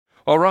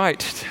All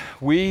right,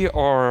 we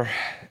are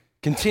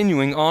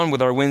continuing on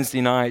with our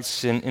Wednesday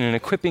nights in an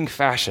equipping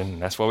fashion.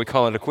 That's why we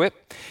call it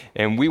Equip,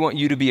 and we want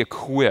you to be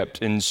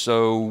equipped. And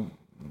so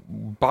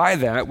by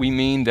that, we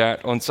mean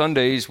that on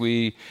Sundays,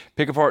 we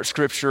pick apart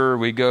Scripture,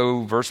 we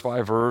go verse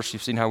by verse.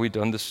 You've seen how we've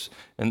done this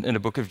in the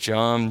book of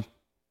John,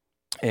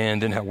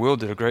 and then how Will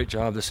did a great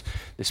job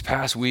this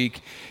past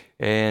week.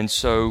 And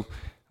so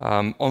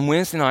on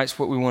Wednesday nights,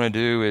 what we want to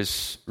do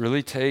is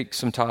really take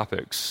some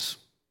topics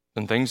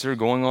and things that are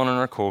going on in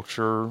our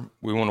culture.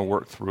 We want to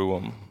work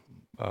through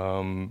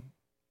them.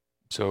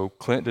 So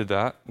Clint did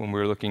that when we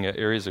were looking at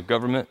areas of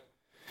government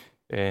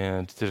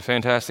and did a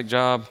fantastic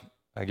job.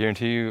 I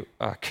guarantee you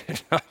I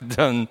could not have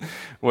done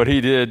what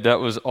he did. That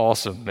was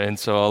awesome. And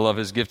so I love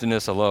his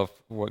giftedness. I love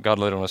what God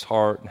laid on his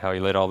heart and how he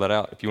laid all that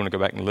out. If you want to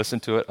go back and listen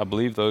to it, I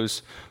believe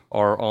those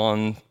are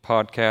on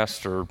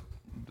podcast or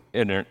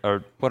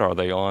what are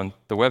they on?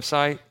 The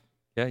website?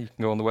 Yeah, you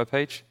can go on the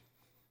webpage.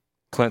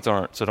 Clint's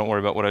aren't, so don't worry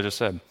about what I just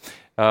said.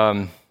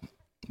 But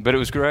it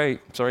was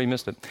great. Sorry you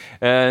missed it.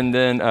 And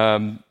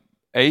then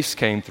Ace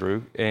came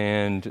through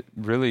and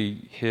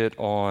really hit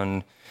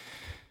on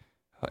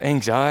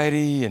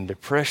anxiety and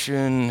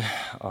depression,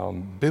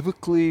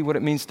 biblically, what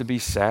it means to be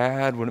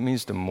sad, what it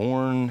means to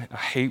mourn. I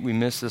hate we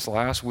missed this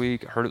last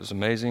week. I heard it was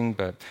amazing,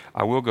 but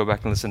I will go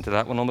back and listen to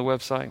that one on the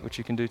website, which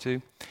you can do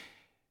too.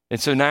 And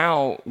so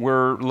now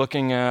we're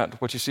looking at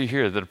what you see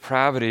here, the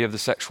depravity of the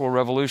sexual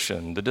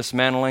revolution, the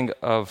dismantling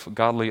of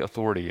godly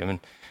authority. I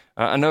mean,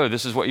 I know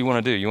this is what you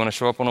want to do. You want to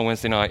show up on a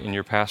Wednesday night and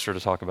your pastor to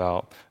talk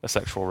about a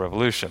sexual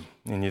revolution.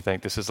 And you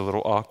think this is a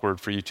little awkward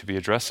for you to be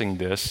addressing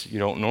this. You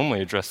don't normally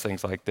address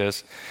things like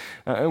this.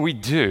 We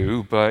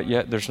do, but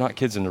yet there's not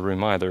kids in the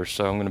room either.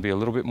 So I'm going to be a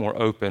little bit more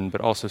open, but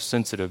also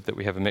sensitive that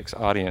we have a mixed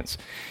audience.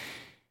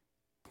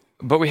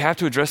 But we have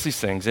to address these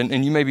things.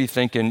 And you may be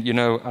thinking,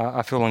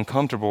 I feel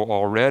uncomfortable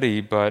already,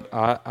 but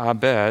I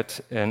bet,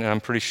 and I'm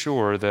pretty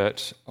sure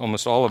that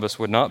almost all of us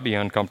would not be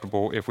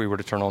uncomfortable if we were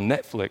to turn on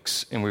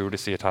Netflix and we were to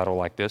see a title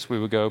like this. We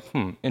would go,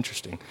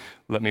 interesting,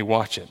 let me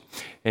watch it.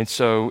 And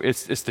so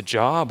it's the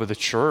job of the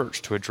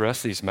church to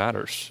address these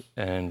matters.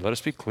 And let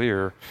us be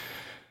clear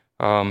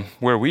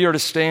where we are to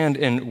stand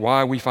and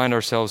why we find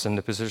ourselves in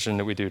the position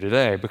that we do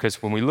today.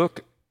 Because when we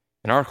look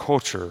in our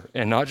culture,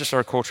 and not just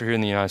our culture here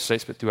in the United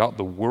States, but throughout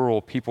the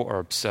world, people are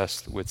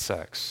obsessed with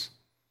sex.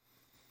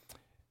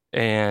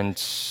 And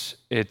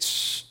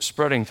it's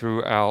spreading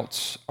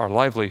throughout our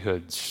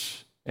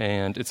livelihoods,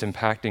 and it's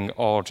impacting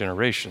all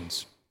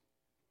generations.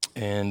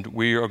 And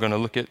we are going to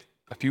look at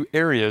a few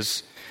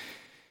areas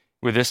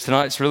with this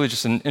tonight. It's really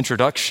just an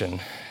introduction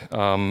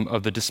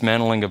of the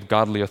dismantling of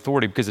godly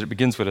authority, because it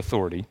begins with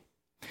authority.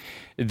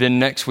 Then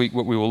next week,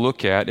 what we will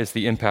look at is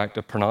the impact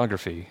of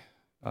pornography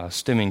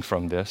stemming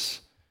from this.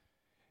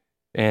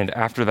 And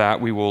after that,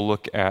 we will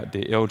look at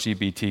the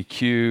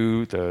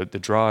LGBTQ, the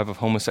drive of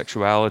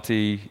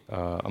homosexuality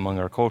among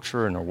our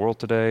culture and our world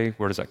today.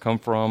 Where does that come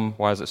from?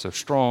 Why is it so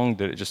strong?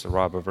 Did it just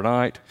arrive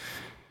overnight?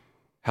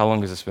 How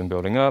long has this been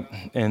building up?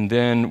 And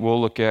then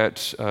we'll look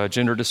at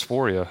gender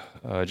dysphoria,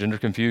 gender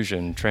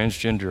confusion,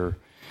 transgender,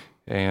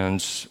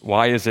 and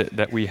why is it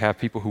that we have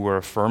people who are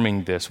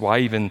affirming this? Why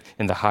even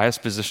in the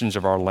highest positions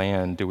of our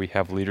land do we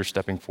have leaders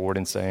stepping forward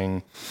and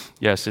saying,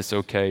 yes, it's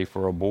okay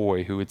for a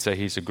boy who would say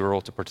he's a girl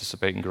to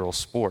participate in girls'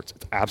 sports?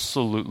 It's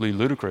absolutely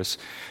ludicrous,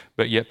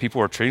 but yet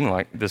people are treating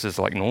like this is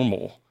like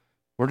normal.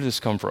 Where did this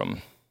come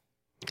from?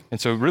 And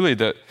so really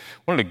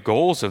one of the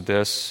goals of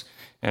this,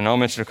 and I'll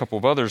mention a couple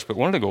of others, but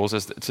one of the goals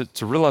is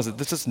to realize that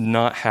this is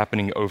not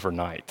happening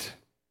overnight.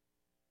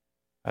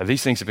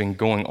 These things have been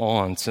going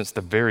on since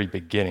the very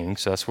beginning,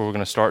 so that's where we're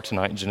going to start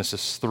tonight in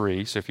Genesis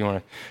 3. So if you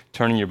want to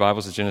turn in your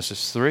Bibles to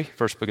Genesis 3,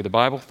 first book of the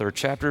Bible, third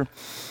chapter,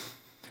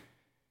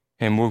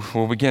 and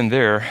we'll begin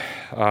there.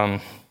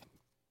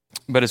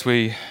 But as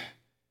we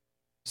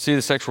see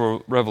the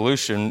sexual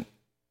revolution,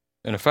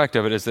 an effect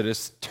of it is that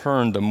it's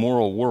turned the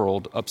moral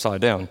world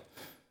upside down.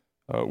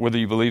 Whether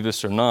you believe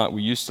this or not,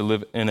 we used to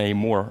live in a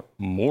more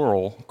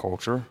moral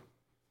culture.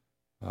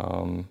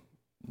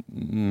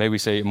 Maybe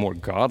say a more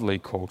godly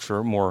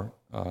culture, more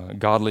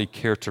godly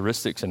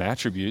characteristics and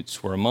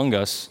attributes were among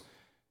us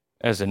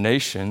as a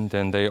nation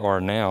than they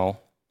are now.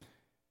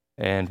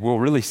 And we'll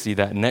really see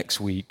that next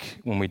week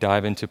when we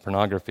dive into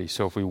pornography.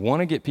 So if we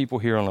want to get people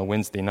here on a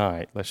Wednesday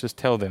night, let's just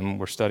tell them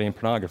we're studying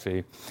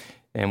pornography,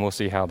 and we'll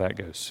see how that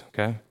goes,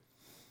 okay?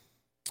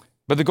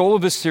 But the goal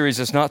of this series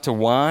is not to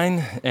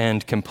whine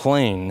and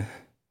complain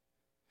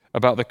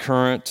about the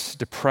current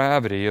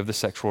depravity of the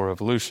sexual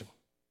revolution.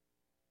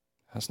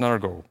 That's not our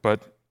goal,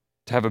 but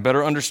to have a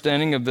better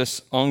understanding of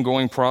this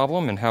ongoing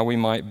problem and how we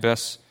might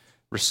best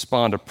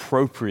respond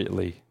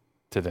appropriately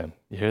to them.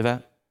 You hear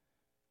that?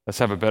 Let's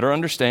have a better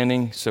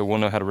understanding so we'll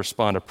know how to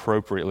respond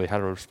appropriately, how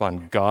to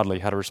respond godly,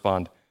 how to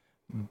respond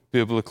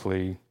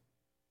biblically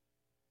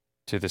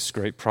to this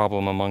great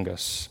problem among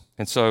us.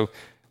 And so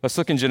let's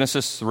look in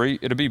Genesis 3.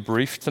 It'll be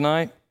brief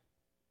tonight.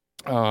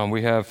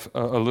 We have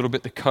a little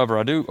bit to cover.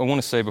 I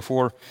want to say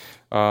before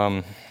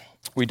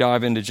we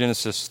dive into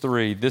Genesis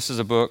 3, this is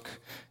a book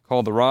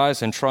called The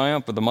Rise and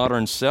Triumph of the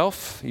Modern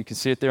Self. You can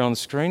see it there on the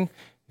screen.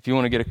 If you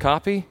want to get a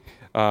copy,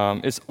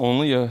 it's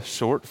only a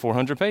short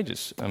 400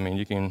 pages. I mean,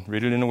 you can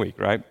read it in a week,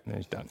 right? And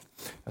it's done.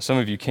 Some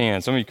of you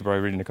can. Some of you could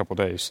probably read it in a couple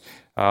days.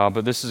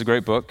 But this is a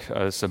great book.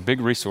 It's a big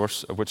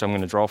resource of which I'm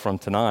going to draw from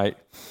tonight.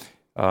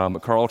 But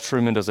Carl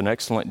Trueman does an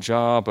excellent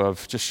job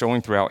of just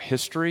showing throughout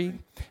history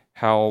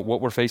how what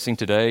we're facing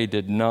today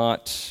did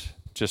not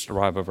just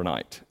arrive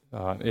overnight.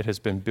 It has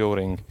been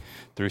building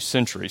through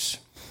centuries.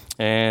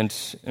 And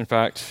in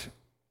fact,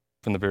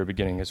 from the very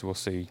beginning, as we'll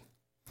see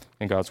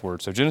in God's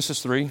Word. So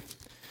Genesis 3,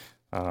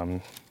 we're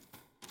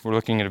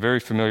looking at a very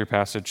familiar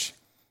passage.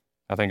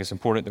 I think it's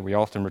important that we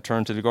often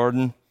return to the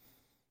garden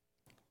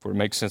for it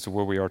makes sense of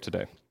where we are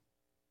today.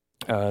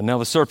 Now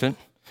the serpent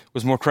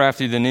was more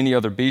crafty than any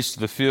other beast of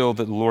the field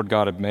that the Lord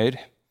God had made.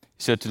 He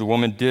said to the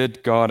woman,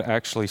 "Did God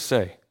actually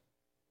say?"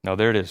 Now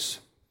there it is.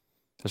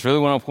 That's really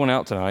what I'll point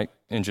out tonight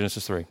in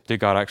Genesis 3. Did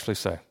God actually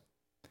say?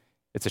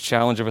 It's a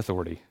challenge of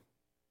authority.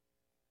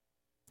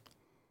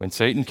 When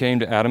Satan came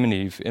to Adam and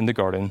Eve in the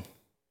garden,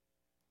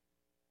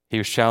 he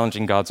was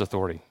challenging God's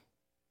authority.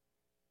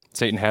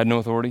 Satan had no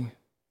authority.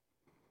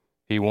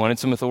 He wanted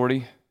some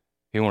authority.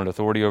 He wanted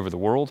authority over the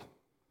world.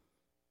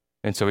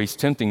 And so he's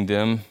tempting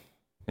them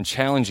and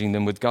challenging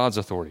them with God's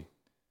authority.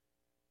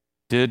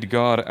 Did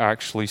God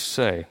actually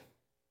say,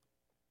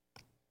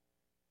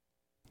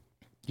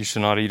 "You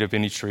shall not eat of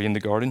any tree in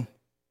the garden"?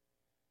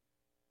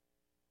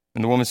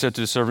 And the woman said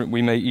to the serpent,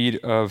 "We may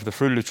eat of the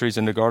fruit of the trees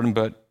in the garden,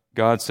 but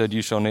God said,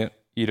 you shall not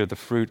eat of the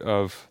fruit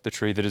of the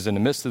tree that is in the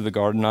midst of the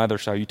garden, neither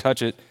shall you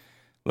touch it,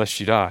 lest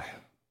you die."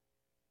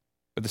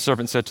 But the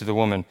serpent said to the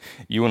woman,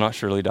 "You will not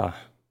surely die."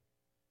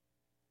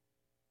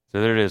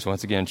 So there it is,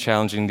 once again,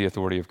 challenging the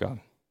authority of God.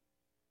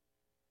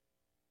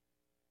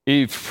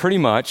 Eve pretty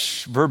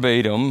much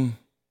verbatim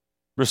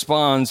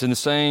responds in the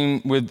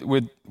same with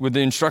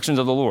the instructions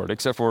of the Lord,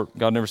 except for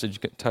God never said you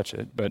could touch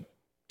it, but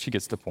she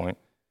gets the point.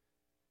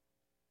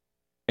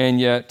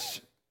 And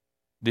yet,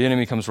 the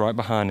enemy comes right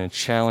behind and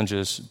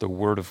challenges the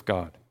word of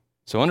God.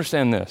 So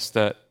understand this,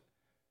 that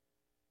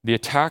the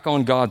attack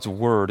on God's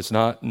word is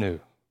not new.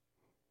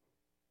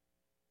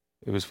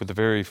 It was with the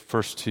very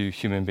first two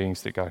human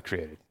beings that God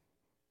created.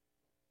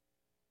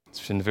 It's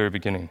from the very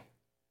beginning.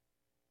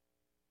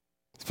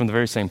 It's from the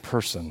very same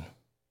person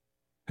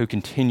who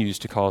continues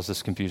to cause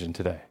this confusion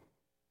today.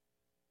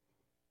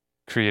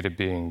 Created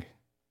being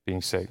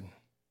Satan.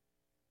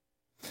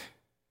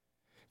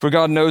 For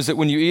God knows that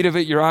when you eat of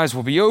it, your eyes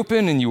will be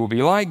open and you will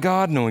be like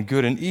God, knowing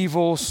good and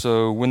evil.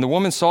 So when the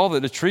woman saw that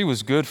the tree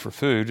was good for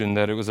food and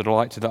that it was a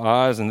delight to the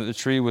eyes and that the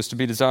tree was to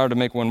be desired to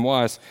make one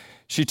wise,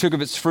 she took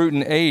of its fruit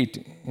and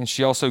ate, and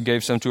she also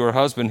gave some to her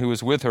husband who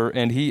was with her,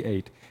 and he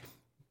ate.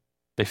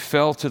 They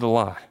fell to the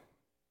lie.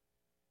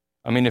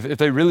 I mean, if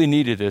they really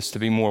needed this to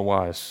be more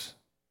wise,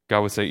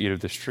 God would say, eat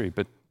of this tree,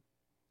 but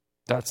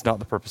that's not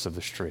the purpose of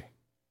this tree.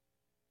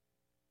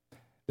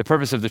 The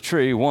purpose of the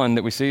tree, one,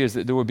 that we see is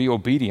that there would be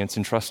obedience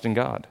and trust in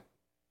God.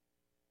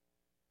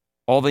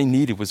 All they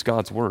needed was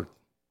God's word.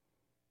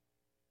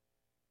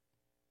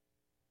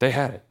 They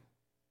had it.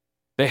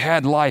 They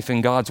had life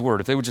in God's word.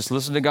 If they would just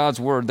listen to God's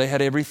word, they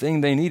had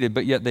everything they needed,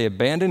 but yet they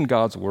abandoned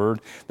God's word.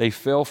 They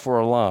fell for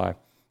a lie.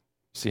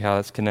 See how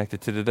that's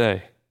connected to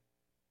today.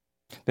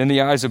 Then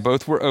the eyes of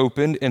both were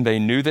opened, and they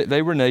knew that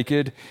they were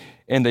naked,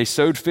 and they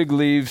sewed fig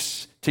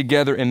leaves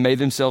together and made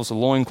themselves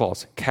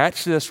loincloths.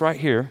 Catch this right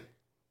here,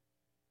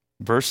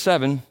 verse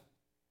 7,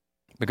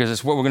 because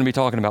it's what we're going to be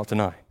talking about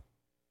tonight.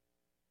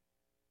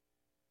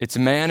 It's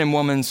man and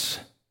woman's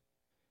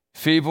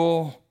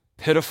feeble,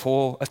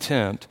 pitiful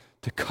attempt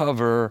to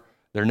cover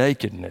their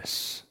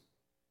nakedness.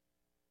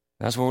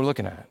 That's what we're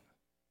looking at.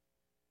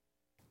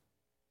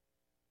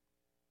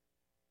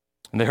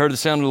 And they heard the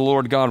sound of the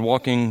Lord God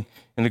walking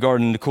in the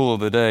garden in the cool of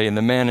the day, and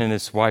the man and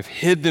his wife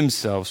hid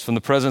themselves from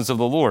the presence of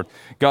the Lord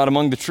God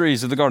among the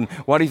trees of the garden.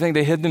 Why do you think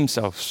they hid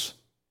themselves?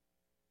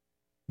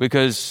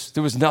 Because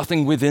there was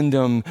nothing within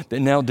them that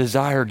now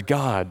desired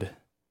God.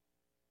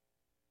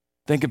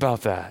 Think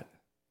about that.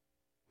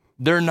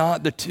 They're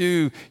not the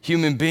two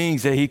human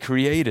beings that he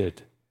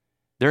created.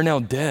 They're now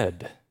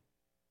dead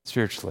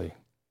spiritually.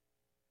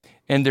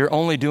 And they're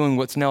only doing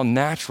what's now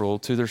natural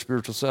to their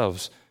spiritual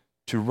selves,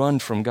 to run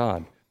from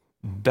God.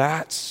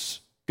 That's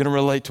going to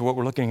relate to what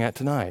we're looking at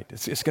tonight.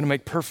 It's going to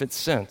make perfect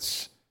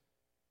sense.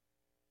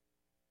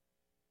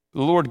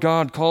 The Lord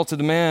God called to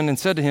the man and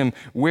said to him,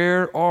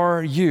 "Where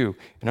are you?"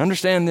 And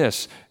understand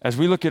this, as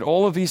we look at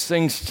all of these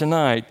things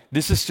tonight,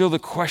 this is still the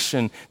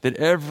question that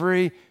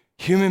every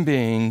human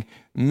being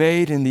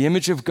made in the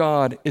image of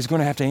God is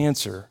going to have to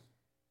answer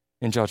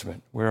in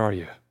judgment. Where are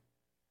you?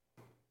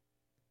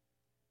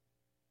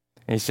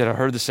 And he said, "I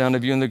heard the sound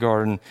of you in the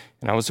garden,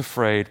 and I was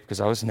afraid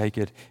because I was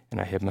naked, and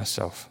I hid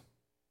myself."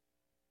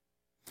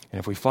 And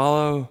if we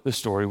follow the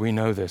story, we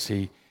know this.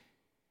 He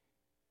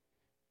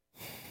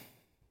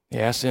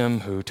asked him,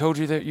 "Who told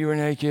you that you were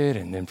naked?"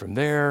 And then from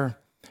there,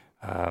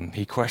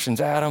 he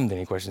questions Adam, then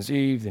he questions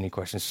Eve, then he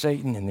questions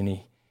Satan, and then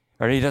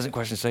he doesn't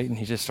question Satan,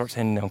 he just starts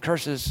handing down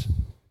curses,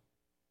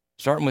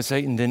 starting with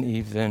Satan, then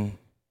Eve, then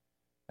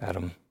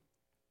Adam.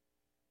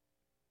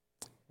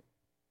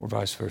 or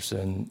vice versa.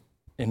 And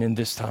in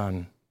this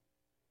time,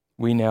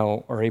 we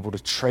now are able to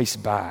trace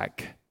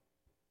back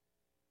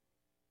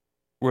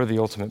where the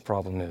ultimate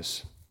problem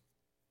is.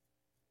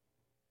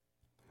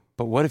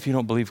 But what if you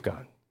don't believe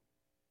God?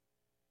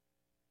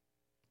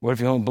 What if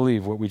you don't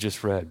believe what we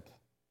just read?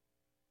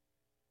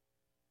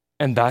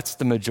 And that's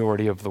the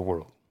majority of the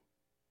world.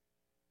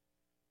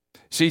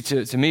 See,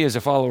 to me as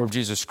a follower of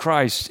Jesus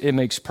Christ, it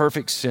makes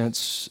perfect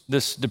sense,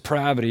 this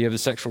depravity of the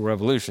sexual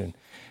revolution,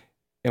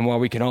 and why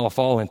we can all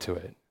fall into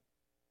it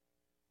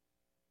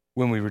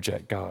when we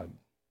reject God.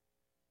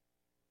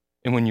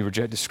 And when you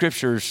reject the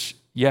scriptures,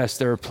 yes,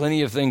 there are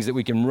plenty of things that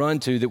we can run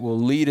to that will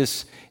lead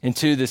us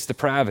into this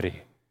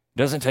depravity. It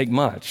doesn't take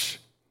much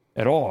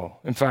at all.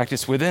 In fact,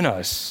 it's within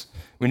us.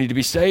 We need to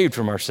be saved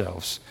from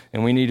ourselves,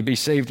 and we need to be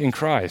saved in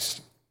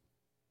Christ.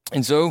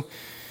 And so,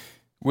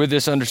 with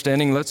this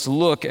understanding, let's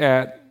look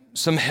at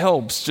some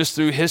helps just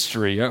through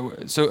history.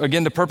 So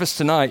again, the purpose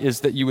tonight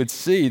is that you would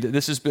see that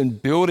this has been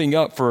building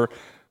up for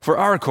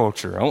our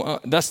culture.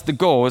 That's the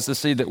goal, is to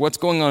see that what's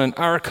going on in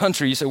our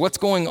country. You say, what's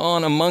going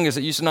on among us?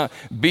 It used to not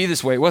be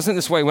this way. It wasn't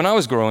this way when I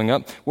was growing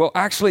up. Well,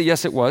 actually,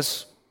 yes, it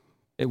was.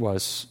 It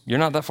was. You're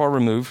not that far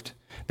removed.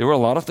 There were a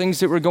lot of things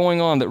that were going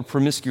on that were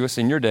promiscuous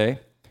in your day.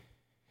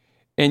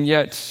 And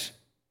yet,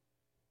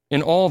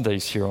 in all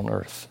days here on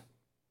earth,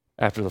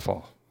 after the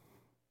fall.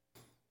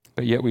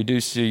 But yet we do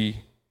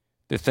see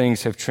that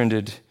things have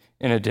trended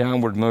in a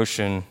downward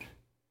motion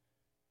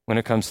when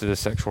it comes to the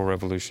sexual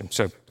revolution.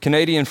 So,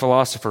 Canadian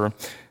philosopher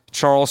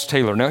Charles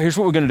Taylor. Now, here's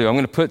what we're going to do. I'm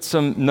going to put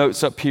some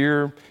notes up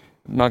here.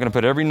 I'm not going to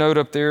put every note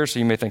up there, so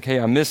you may think, hey,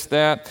 I missed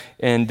that.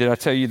 And did I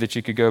tell you that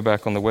you could go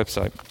back on the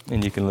website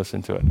and you can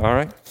listen to it? All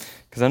right?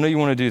 Because I know you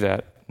want to do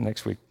that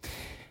next week.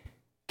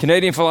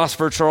 Canadian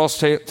philosopher Charles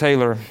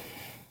Taylor,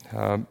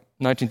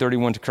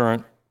 1931 to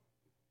current.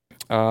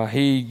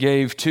 He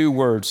gave two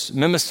words,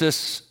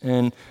 mimesis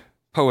and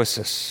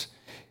poesis.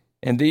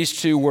 And these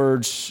two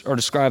words are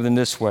described in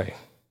this way.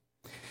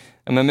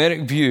 A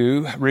mimetic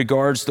view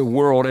regards the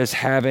world as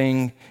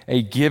having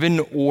a given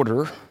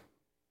order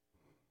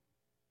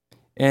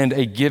and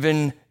a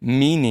given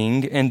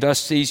meaning, and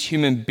thus these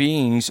human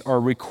beings are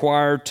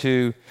required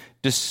to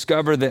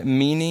discover that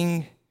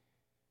meaning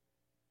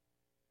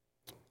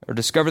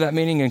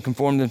and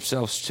conform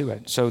themselves to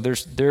it. So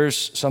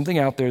there's something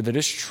out there that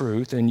is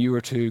truth, and you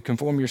are to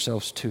conform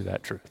yourselves to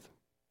that truth.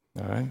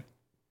 All right?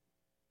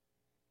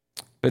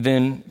 But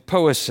then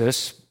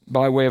poesis,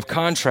 by way of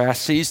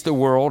contrast, sees the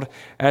world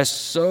as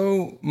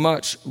so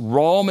much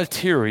raw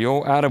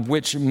material out of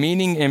which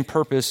meaning and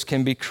purpose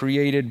can be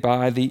created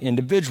by the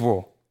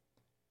individual.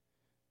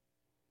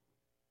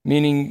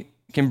 Meaning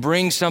can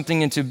bring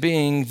something into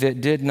being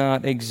that did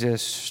not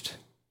exist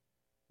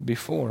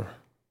before.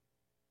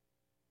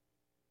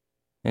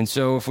 And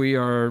so if we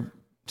are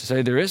to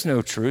say there is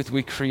no truth,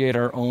 we create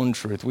our own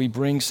truth. We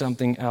bring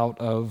something out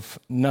of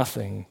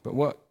nothing. But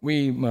what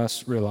we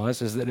must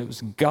realize is that it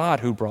was God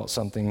who brought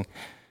something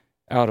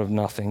out of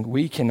nothing.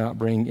 We cannot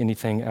bring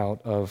anything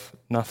out of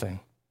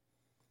nothing.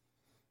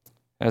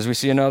 As we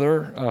see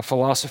another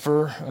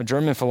philosopher, a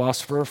German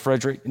philosopher,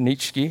 Friedrich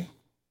Nietzsche,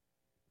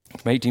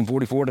 from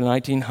 1844 to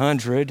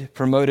 1900,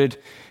 promoted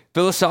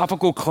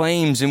philosophical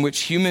claims in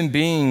which human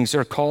beings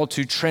are called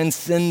to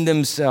transcend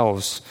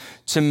themselves,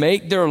 to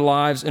make their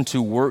lives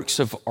into works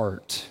of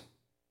art,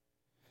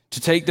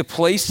 to take the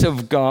place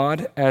of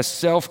God as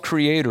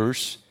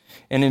self-creators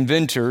and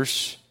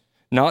inventors,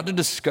 not the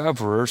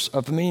discoverers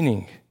of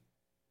meaning.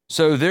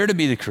 So they're to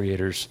be the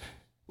creators.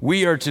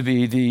 We are to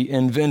be the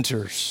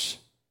inventors.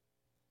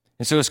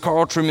 And so as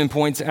Carl Trueman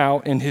points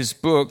out in his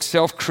book,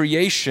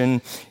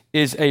 self-creation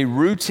is a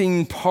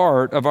routine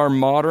part of our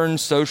modern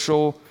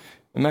social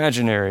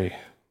imaginary.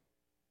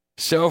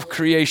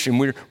 Self-creation.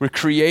 We're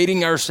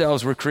creating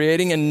ourselves. We're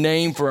creating a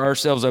name for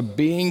ourselves, a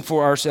being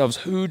for ourselves.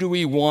 Who do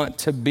we want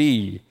to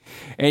be?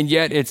 And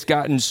yet it's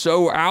gotten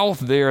so out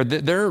there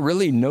that there are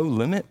really no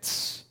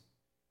limits.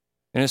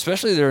 And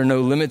especially there are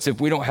no limits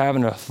if we don't have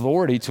an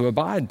authority to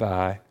abide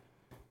by.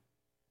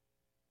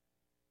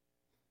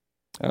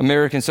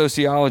 American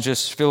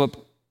sociologist Philip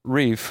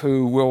Rieff,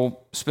 who we'll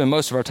spend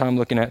most of our time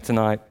looking at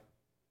tonight,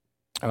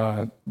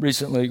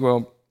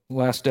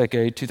 last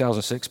decade,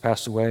 2006,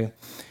 passed away.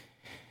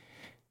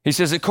 He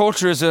says that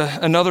culture is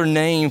another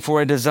name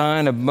for a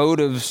design of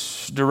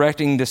motives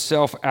directing the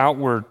self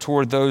outward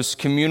toward those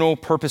communal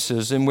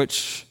purposes in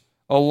which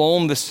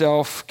alone the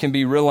self can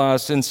be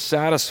realized and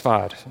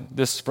satisfied.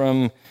 This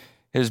from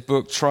his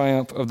book,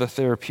 Triumph of the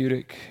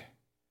Therapeutic.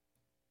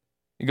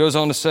 He goes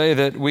on to say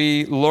that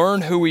we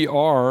learn who we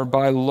are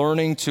by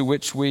learning to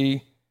which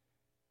we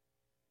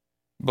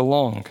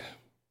belong.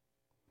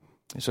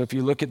 So if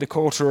you look at the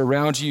culture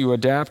around you, you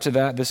adapt to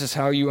that. This is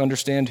how you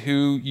understand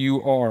who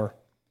you are.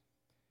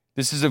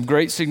 This is of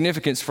great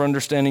significance for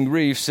understanding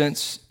Rieff,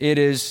 since it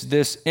is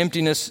this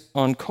emphasis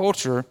on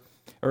culture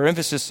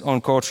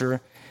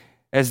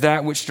as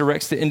that which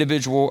directs the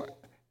individual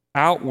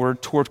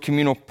outward toward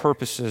communal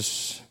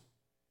purposes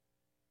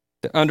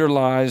that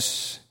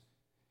underlies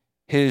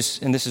his,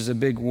 and this is a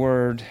big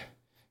word,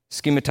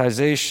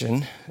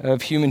 schematization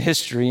of human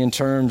history in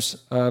terms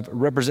of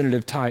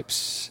representative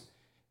types,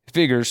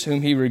 figures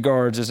whom he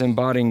regards as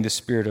embodying the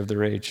spirit of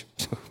their age.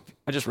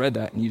 I just read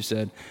that and you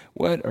said,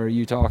 what are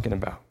you talking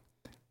about?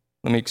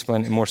 Let me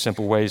explain it in more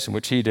simple ways in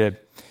which he did.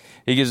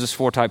 He gives us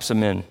 4 types of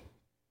men.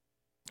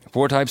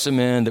 4 types of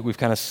men that we've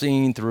kind of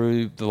seen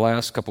through the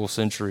last couple of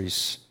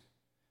centuries.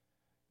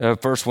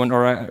 First one,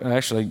 or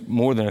actually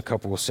more than a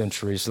couple of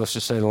centuries, let's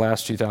just say the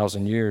last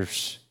 2,000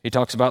 years. He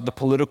talks about the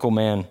political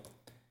man.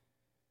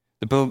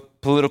 The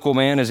political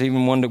man is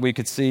even one that we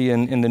could see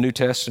in the New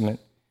Testament.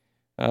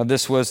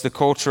 This was the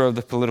culture of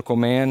the political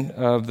man,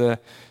 of the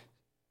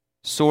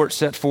sort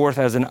set forth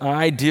as an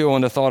ideal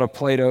in the thought of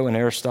Plato and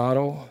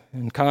Aristotle.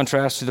 In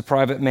contrast to the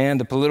private man,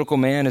 the political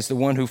man is the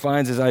one who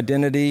finds his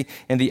identity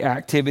in the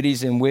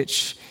activities in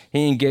which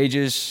he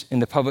engages in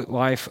the public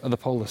life of the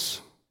polis.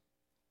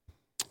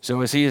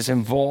 So as he is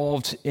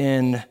involved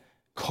in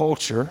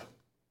culture,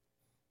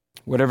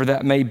 whatever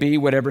that may be,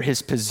 whatever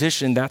his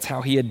position, that's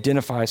how he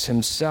identifies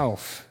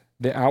himself.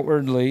 The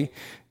outwardly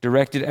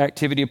directed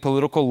activity of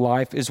political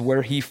life is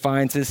where he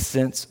finds his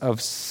sense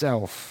of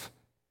self.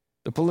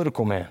 The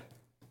political man,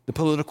 the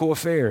political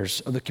affairs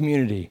of the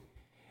community.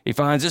 He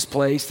finds his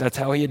place, that's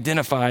how he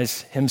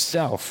identifies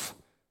himself.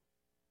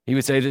 He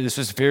would say that this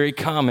was very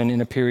common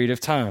in a period of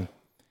time.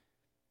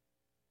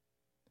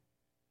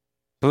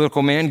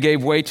 Political man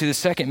gave way to the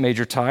second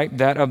major type,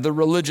 that of the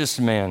religious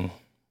man.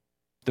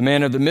 The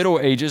man of the Middle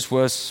Ages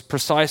was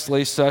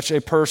precisely such a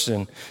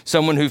person,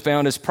 someone who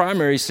found his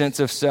primary sense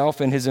of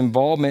self in his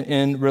involvement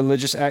in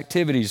religious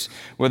activities,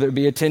 whether it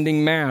be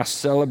attending Mass,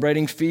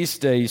 celebrating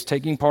feast days,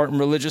 taking part in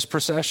religious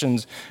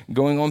processions,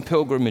 going on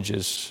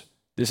pilgrimages.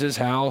 This is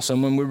how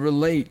someone would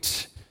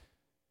relate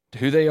to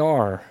who they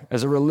are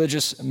as a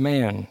religious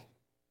man.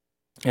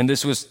 And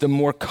this was the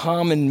more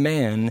common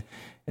man,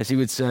 as he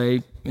would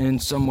say,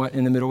 somewhat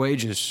in the Middle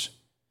Ages,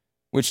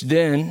 which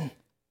then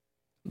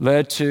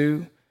led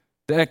to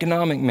the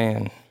economic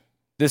man.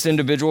 This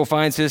individual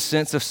finds his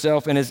sense of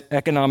self in his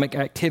economic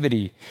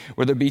activity,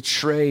 whether it be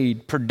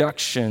trade,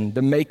 production,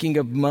 the making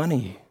of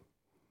money.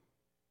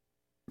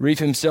 Reeve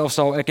himself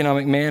saw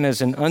economic man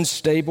as an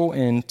unstable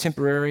and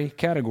temporary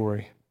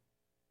category.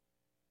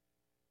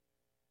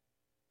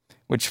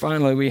 Which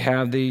finally we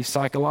have the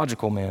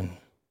psychological man.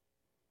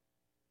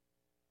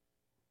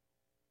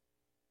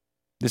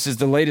 This is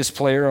the latest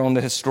player on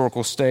the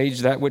historical stage,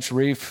 that which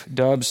Reeve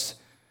dubs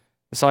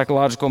the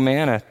psychological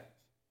man, a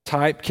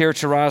type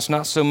characterized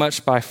not so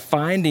much by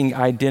finding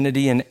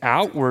identity in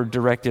outward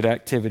directed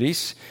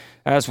activities,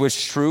 as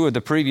was true of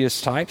the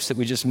previous types that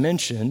we just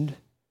mentioned,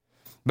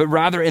 but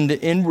rather in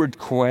the inward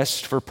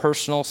quest for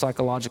personal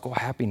psychological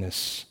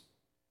happiness,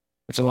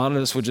 which a lot of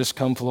this would just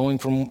come flowing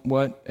from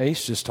what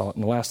Ace just taught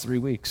in the last 3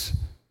 weeks.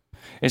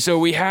 And so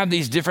we have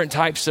these different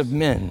types of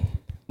men.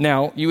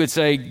 Now, you would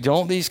say,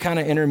 don't these kind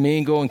of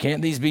intermingle and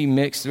can't these be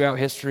mixed throughout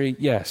history?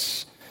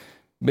 Yes.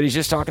 But he's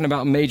just talking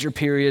about major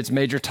periods,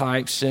 major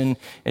types. And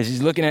as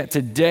he's looking at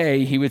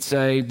today, he would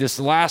say this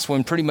last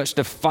one pretty much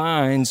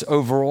defines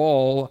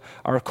overall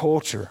our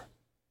culture.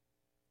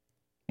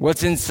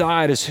 What's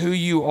inside is who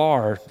you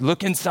are.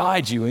 Look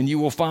inside you and you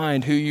will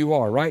find who you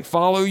are, right?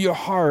 Follow your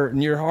heart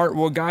and your heart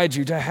will guide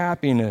you to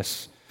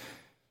happiness.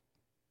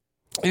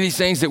 These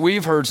things that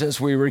we've heard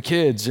since we were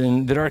kids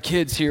and that our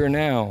kids hear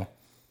now.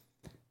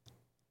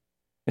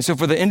 And so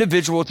for the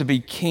individual to be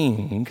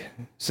king,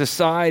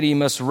 society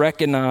must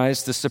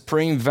recognize the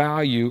supreme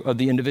value of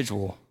the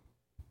individual.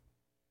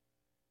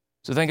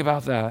 So think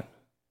about that.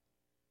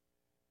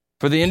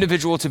 For the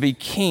individual to be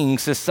king,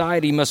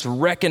 society must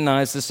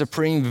recognize the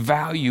supreme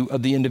value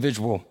of the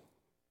individual.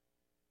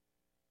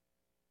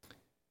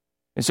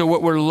 And so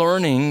what we're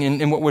learning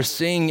and what we're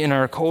seeing in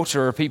our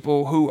culture are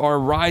people who are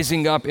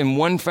rising up in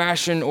one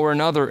fashion or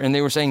another, and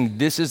they were saying,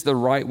 this is the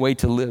right way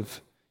to live.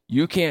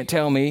 You can't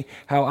tell me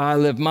how I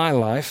live my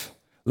life.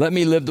 Let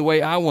me live the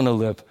way I want to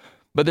live.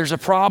 But there's a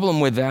problem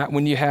with that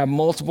when you have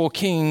multiple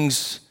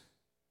kings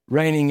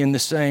reigning in the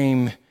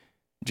same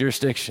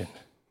jurisdiction.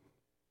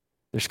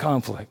 There's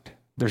conflict.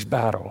 There's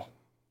battle.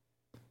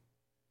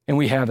 And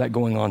we have that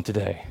going on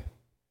today.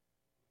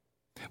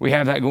 We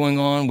have that going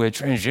on with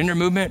transgender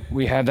movement.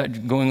 We have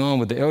that going on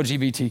with the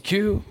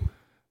LGBTQ.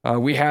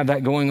 We have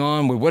that going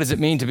on with what does it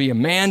mean to be a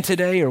man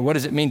today, or what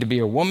does it mean to be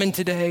a woman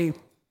today?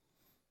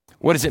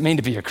 What does it mean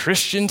to be a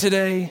Christian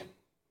today?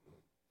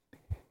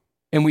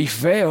 And we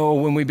fail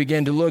when we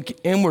begin to look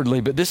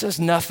inwardly, but this is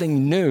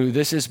nothing new.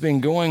 This has been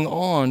going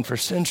on for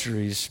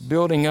centuries,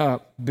 building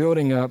up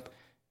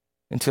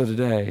until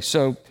today.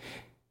 So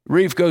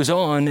Reeve goes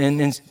on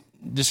and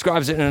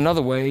describes it in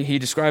another way. He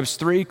describes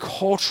 3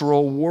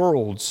 cultural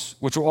worlds,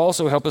 which will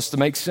also help us to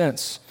make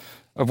sense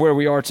of where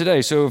we are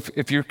today. So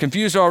if you're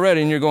confused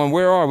already and you're going,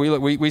 where are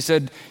we? We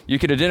said you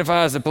could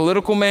identify as the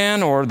political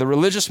man or the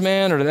religious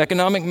man or the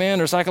economic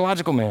man or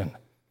psychological man.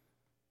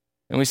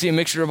 And we see a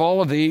mixture of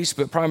all of these,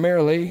 but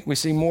primarily we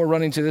see more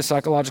running to the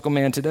psychological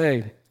man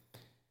today.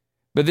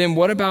 But then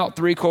what about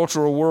 3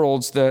 cultural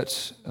worlds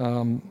that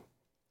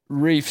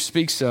Reeve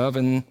speaks of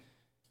and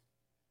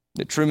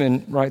that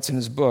Truman writes in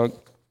his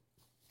book?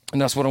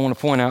 And that's what I want to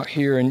point out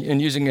here.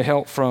 And using a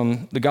help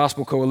from the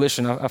Gospel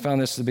Coalition, I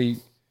found this to be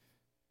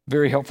a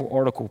very helpful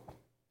article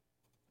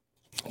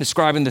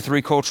describing the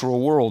three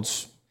cultural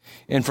worlds.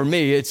 And for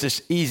me, it's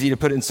just easy to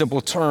put it in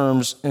simple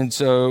terms. And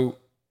so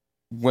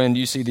when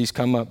you see these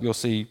come up, you'll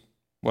see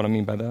what I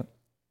mean by that.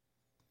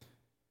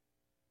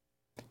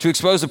 To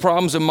expose the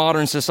problems of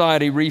modern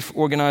society, Reef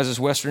organizes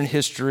Western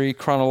history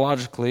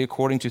chronologically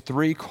according to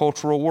three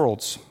cultural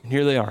worlds. And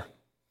here they are.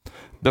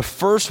 The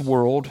first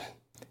world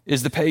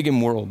is the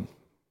pagan world.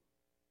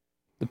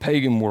 The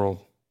pagan world,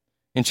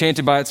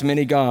 enchanted by its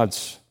many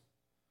gods.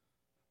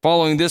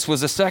 Following this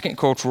was the second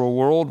cultural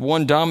world,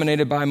 one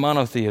dominated by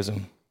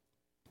monotheism.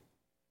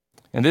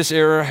 And this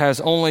era has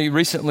only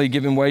recently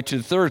given way to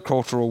the third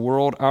cultural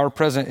world, our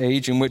present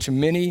age, in which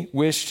many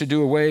wish to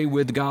do away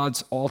with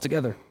gods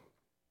altogether.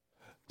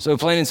 So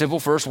plain and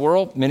simple, first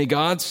world, many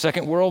gods.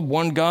 Second world,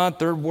 one God.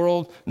 Third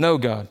world, no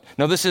God.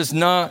 Now this is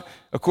not,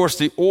 of course,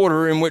 the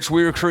order in which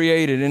we were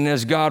created and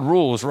as God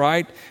rules,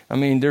 right? I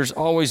mean, there's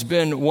always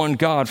been one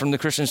God from the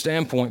Christian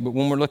standpoint, but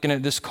when we're looking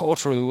at this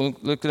culturally, we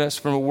look at this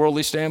from a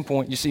worldly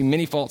standpoint, you see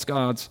many false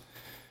gods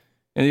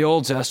in the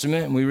Old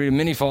Testament, and we read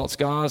many false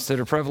gods that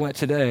are prevalent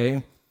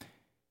today.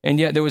 And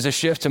yet there was a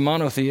shift to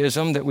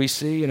monotheism that we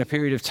see in a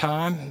period of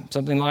time,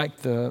 something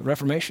like the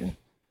Reformation.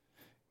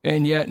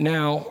 And yet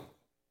now,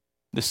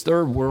 this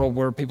third world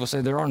where people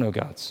say there are no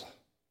gods.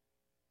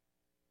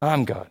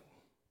 I'm God.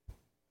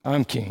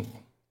 I'm king.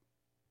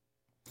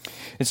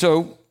 And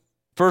so,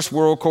 first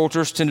world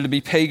cultures tended to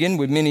be pagan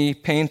with many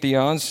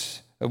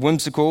pantheons of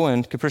whimsical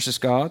and capricious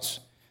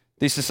gods.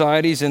 These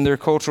societies and their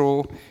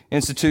cultural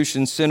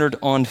institutions centered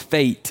on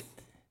fate,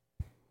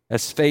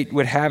 as fate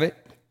would have it.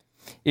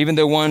 Even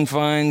though one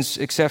finds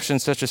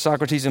exceptions such as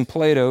Socrates and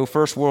Plato,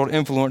 first world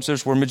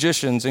influencers were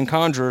magicians and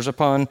conjurers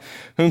upon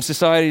whom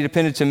society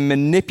depended to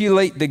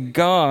manipulate the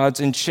gods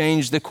and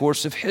change the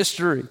course of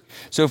history.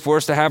 So for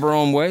us to have our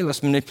own way,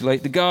 let's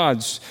manipulate the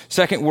gods.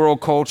 Second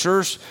world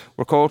cultures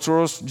were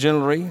cultures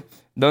generally,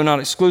 though not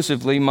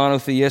exclusively,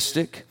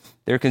 monotheistic.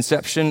 Their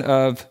conception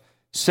of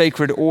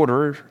sacred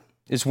order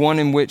is one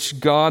in which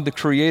God, the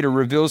Creator,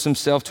 reveals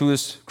himself to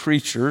his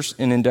creatures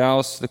and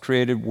endows the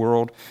created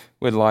world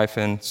with life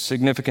and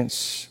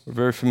significance. We're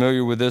very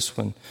familiar with this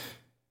one.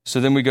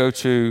 So then we go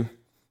to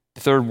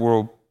the third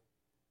world.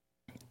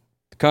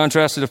 The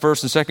contrast to the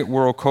first and second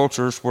world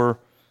cultures were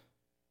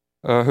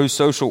whose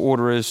social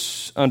order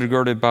is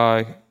undergirded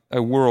by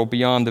a world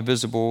beyond the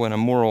visible and a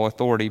moral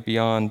authority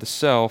beyond the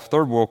self.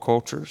 Third world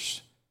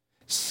cultures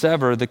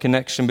sever the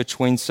connection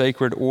between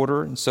sacred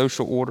order and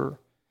social order,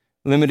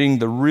 limiting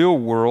the real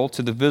world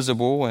to the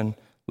visible and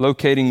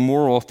locating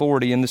moral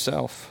authority in the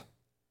self.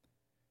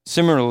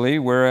 Similarly,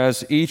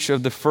 whereas each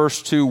of the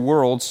first two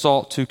worlds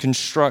sought to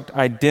construct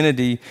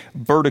identity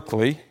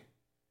vertically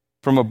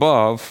from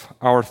above,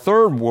 our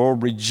third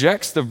world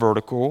rejects the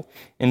vertical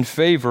in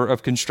favor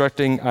of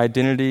constructing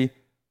identity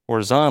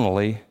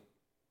horizontally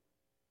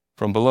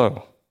from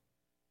below.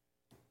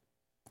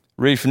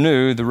 Reef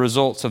knew the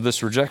results of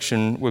this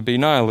rejection would be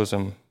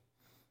nihilism,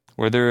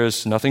 where there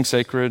is nothing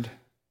sacred,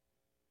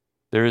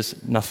 there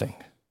is nothing.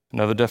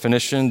 Another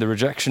definition, the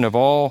rejection of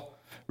all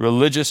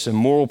religious and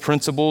moral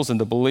principles and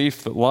the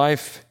belief that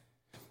life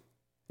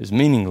is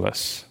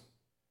meaningless.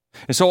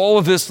 And so all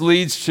of this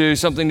leads to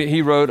something that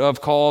he wrote of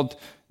called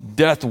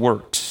death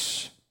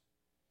works.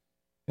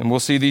 And we'll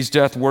see these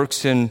death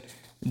works in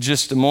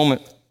just a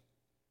moment.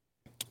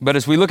 But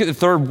as we look at the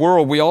third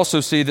world, we also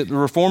see that the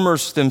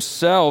reformers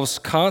themselves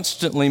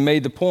constantly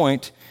made the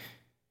point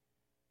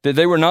that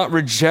they were not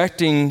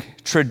rejecting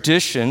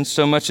tradition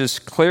so much as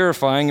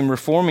clarifying and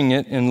reforming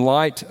it in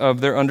light of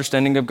their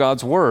understanding of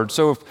God's word.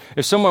 So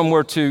if someone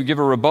were to give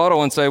a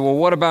rebuttal and say, well,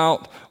 what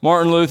about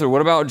Martin Luther?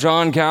 What about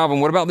John Calvin?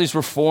 What about these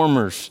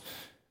reformers?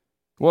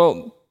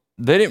 Well,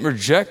 they didn't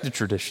reject the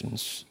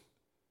traditions.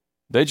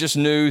 They just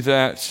knew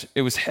that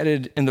it was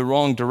headed in the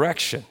wrong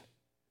direction.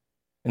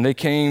 And they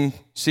came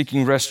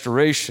seeking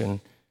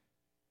restoration.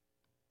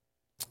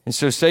 And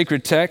so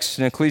sacred texts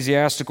and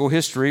ecclesiastical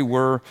history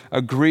were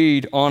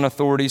agreed on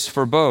authorities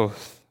for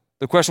both.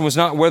 The question was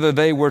not whether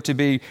they were to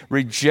be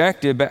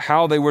rejected, but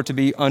how they were to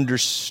be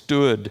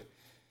understood.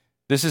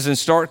 This is in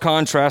stark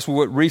contrast with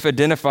what Reef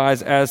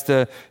identifies as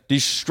the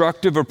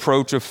destructive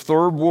approach of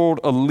third world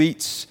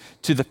elites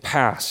to the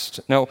past.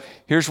 Now,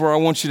 here's where I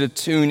want you to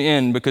tune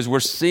in, because we're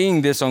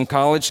seeing this on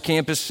college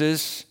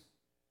campuses.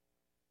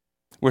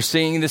 We're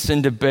seeing this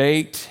in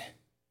debate,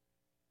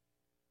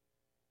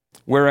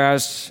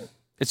 whereas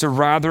it's a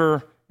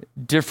rather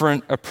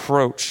different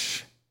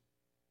approach.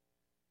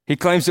 He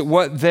claims that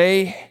what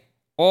they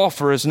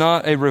offer is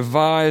not a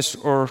revised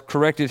or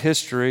corrected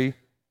history,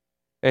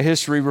 a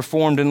history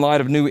reformed in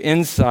light of new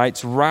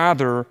insights.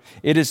 Rather,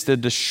 it is the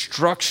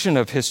destruction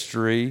of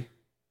history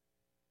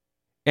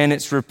and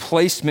its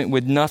replacement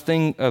with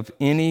nothing of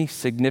any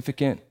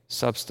significant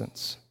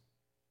substance.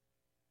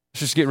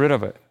 Let's just get rid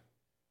of it.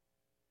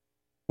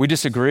 We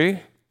disagree?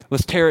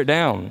 Let's tear it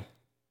down.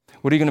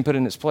 What are you going to put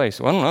in its place?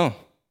 Well, I don't know.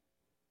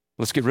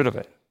 Let's get rid of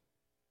it.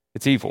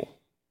 It's evil.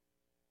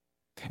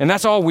 And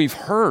that's all we've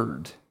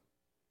heard.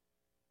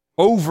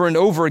 over and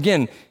over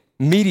again,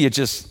 media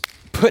just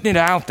putting it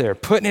out there,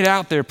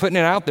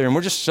 and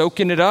we're just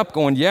soaking it up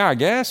going, yeah, I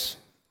guess.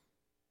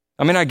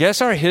 I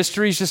guess our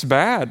history is just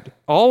bad,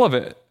 all of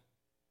it.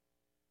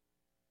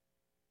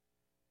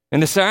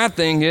 And the sad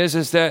thing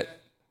is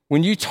that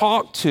when you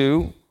talk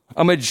to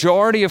a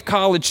majority of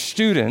college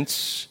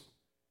students,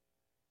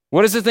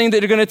 what is the thing that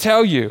they're going to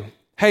tell you?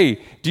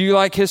 Hey, do you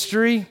like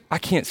history? I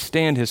can't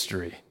stand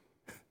history.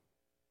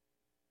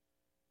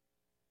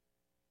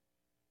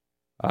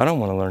 I don't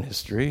want to learn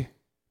history.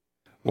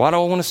 Why do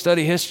I want to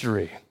study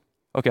history?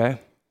 Okay,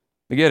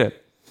 I get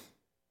it.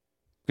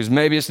 Because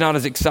maybe it's not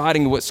as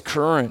exciting as what's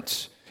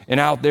current and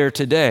out there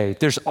today.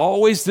 There's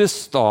always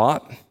this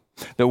thought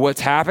that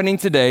what's happening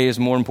today is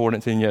more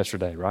important than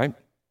yesterday, right?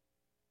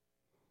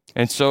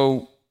 And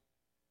so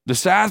the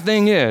sad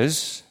thing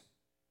is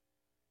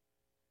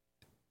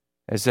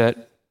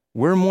that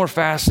we're more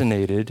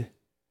fascinated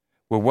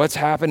with what's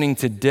happening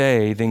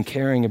today than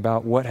caring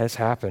about what has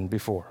happened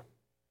before.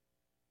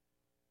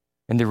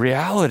 And the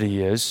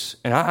reality is,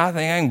 and I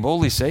think I can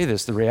boldly say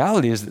this, the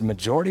reality is that the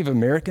majority of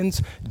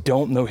Americans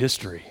don't know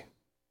history.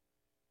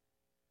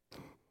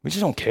 We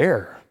just don't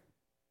care.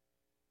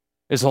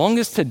 As long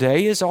as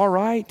today is all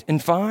right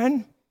and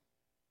fine,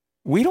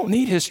 we don't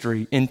need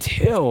history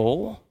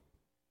until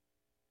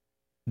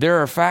there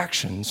are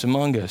factions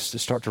among us that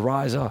start to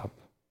rise up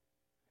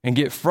and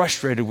get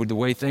frustrated with the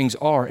way things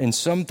are, and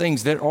some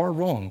things that are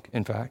wrong,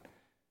 in fact.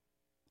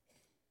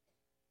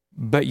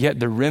 But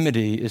yet the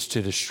remedy is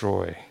to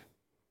destroy.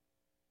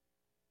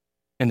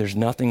 And there's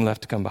nothing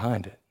left to come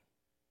behind it.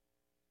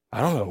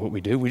 I don't know what we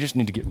do. We just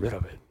need to get rid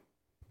of it.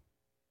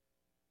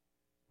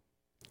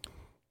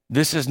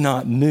 This is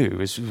not new,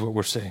 is what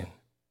we're saying.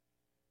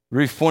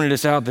 Reeve pointed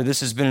us out that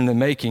this has been in the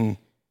making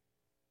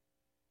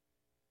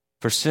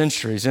for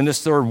centuries. In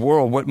this third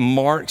world, what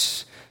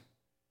marks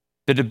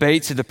the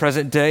debates of the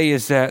present day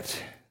is that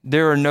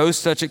there are no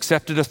such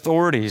accepted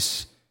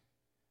authorities.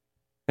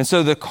 And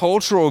so the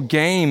cultural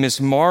game is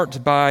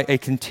marked by a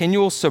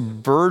continual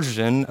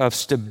subversion of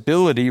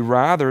stability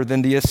rather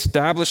than the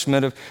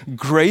establishment of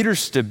greater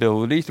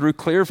stability through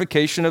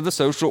clarification of the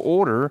social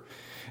order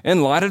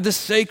in light of the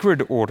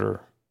sacred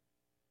order.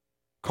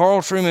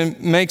 Carl Trueman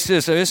makes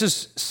this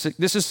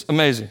is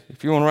amazing.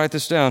 If you want to write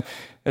this down,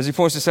 as he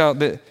points this out,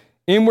 the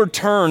inward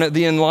turn at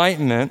the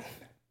Enlightenment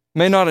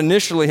may not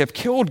initially have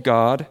killed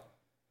God,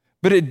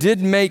 but it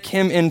did make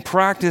him in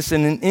practice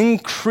an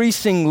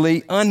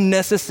increasingly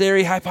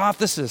unnecessary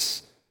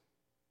hypothesis.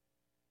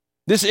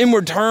 This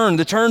inward turn,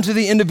 the turn to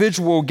the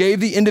individual, gave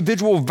the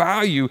individual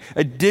value,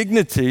 a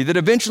dignity that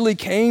eventually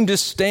came to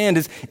stand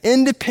as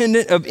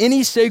independent of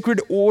any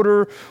sacred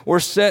order or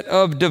set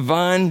of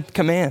divine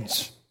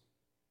commands.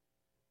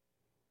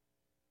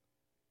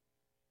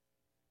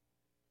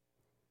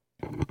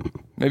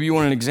 Maybe you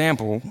want an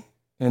example,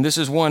 and this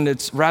is one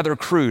that's rather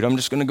crude. I'm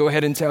just going to go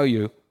ahead and tell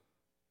you.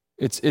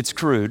 It's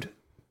crude,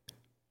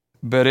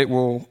 but it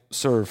will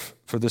serve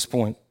for this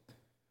point.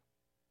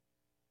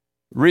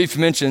 Reeve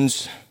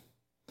mentions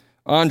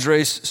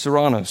Andres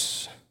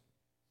Serranos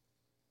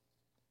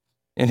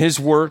in his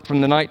work from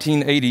the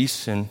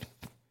 1980s, and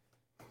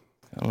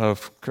I don't know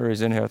if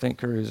Curry's in here. I think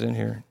Curry is in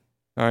here.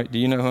 All right, do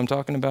you know who I'm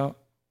talking about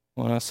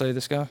when I say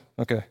this guy?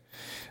 Okay.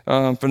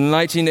 From the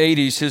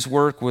 1980s, his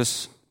work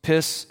was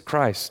Piss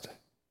Christ,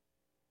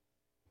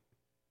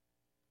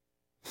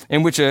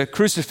 in which a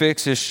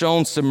crucifix is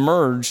shown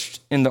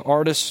submerged in the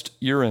artist's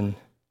urine.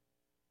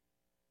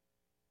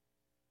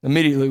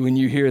 Immediately when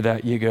you hear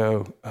that, you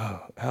go,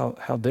 oh,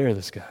 how dare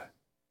this guy?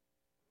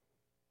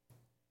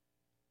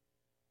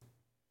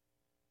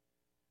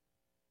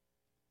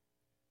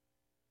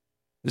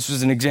 This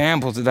was an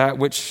example to that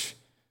which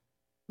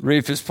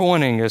Reeve is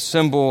pointing, a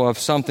symbol of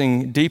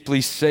something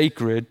deeply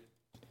sacred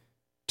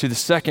to the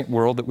second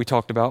world that we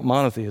talked about,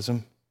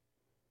 monotheism.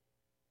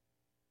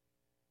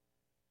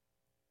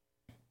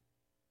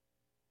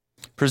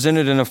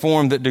 Presented in a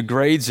form that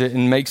degrades it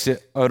and makes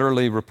it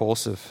utterly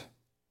repulsive.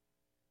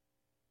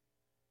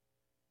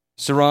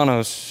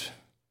 Serranos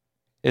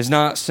is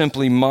not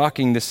simply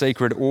mocking the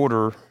sacred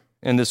order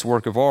in this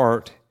work of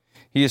art.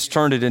 He has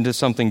turned it into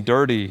something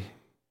dirty,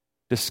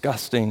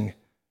 disgusting,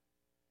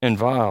 and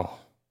vile.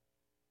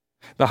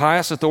 The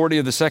highest authority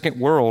of the second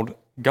world,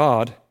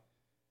 God,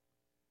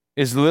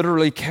 is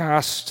literally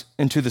cast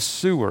into the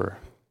sewer,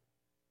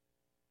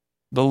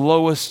 the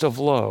lowest of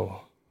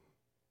low.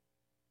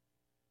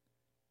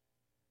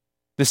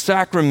 The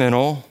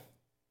sacramental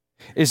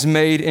is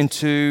made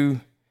into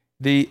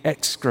the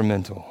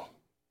excremental.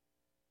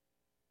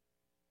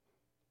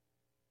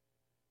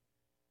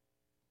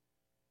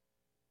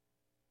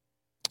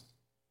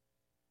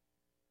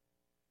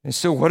 And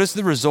so what is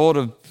the result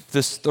of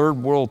this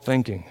third world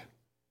thinking?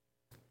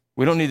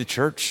 We don't need the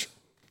church.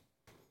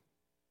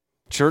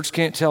 Church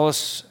can't tell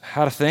us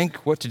how to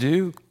think, what to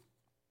do.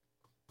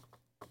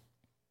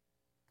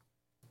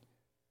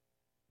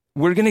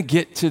 We're going to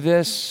get to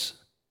this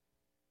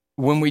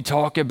when we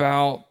talk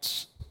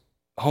about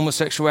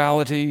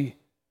homosexuality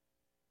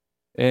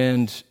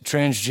and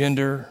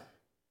transgender.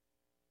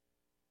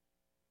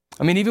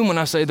 I mean, even when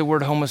I say the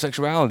word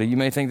homosexuality, you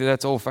may think that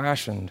that's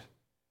old-fashioned.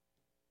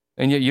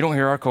 And yet you don't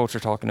hear our culture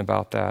talking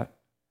about that.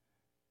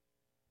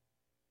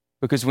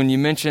 Because when you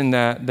mention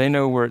that, they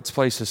know where its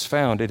place is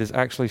found. It is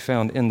actually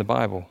found in the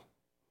Bible.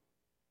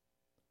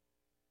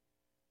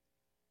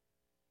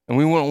 And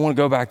we wouldn't want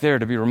to go back there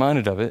to be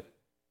reminded of it.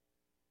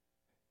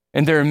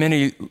 And there are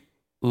many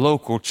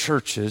local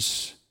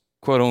churches,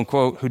 quote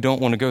unquote, who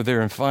don't want to go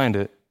there and find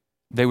it.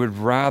 They would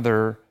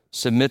rather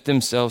submit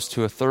themselves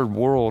to a third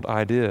world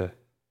idea.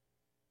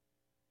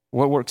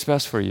 What works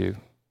best for you?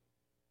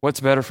 What's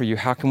better for you?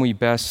 How can we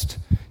best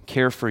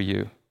care for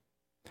you?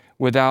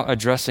 Without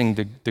addressing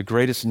the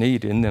greatest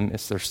need in them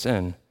is their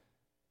sin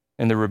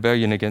and the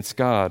rebellion against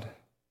God.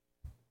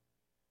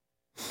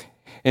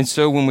 And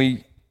so when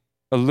we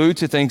allude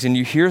to things and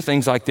you hear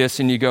things like this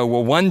and you go,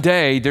 well, one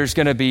day there's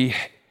going to be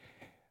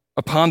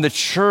upon the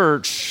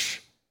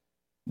church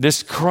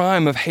this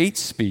crime of hate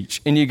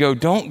speech, and you go,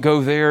 don't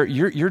go there.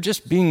 You're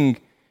being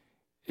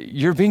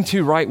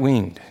too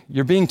right-winged.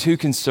 You're being too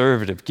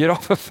conservative. Get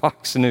off of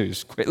Fox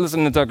News. Quit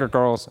listening to Tucker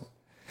Carlson.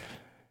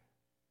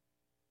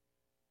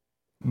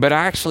 But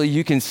actually,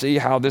 you can see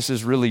how this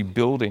is really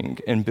building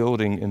and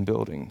building and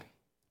building.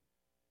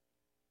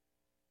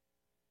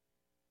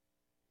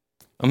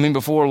 I mean,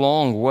 before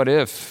long, what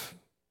if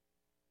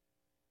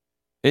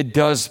it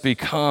does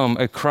become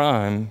a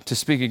crime to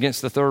speak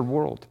against the third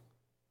world?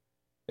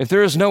 If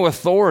there is no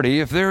authority,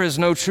 if there is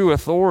no true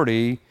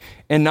authority,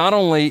 and not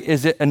only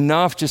is it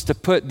enough just to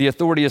put the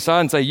authority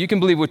aside and say, you can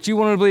believe what you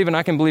want to believe and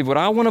I can believe what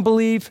I want to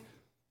believe,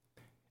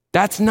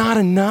 that's not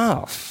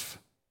enough.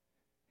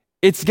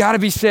 It's got to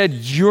be said,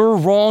 you're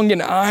wrong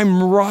and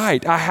I'm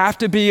right. I have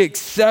to be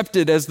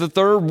accepted as the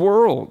third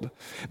world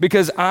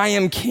because I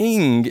am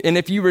king. And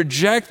if you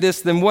reject this,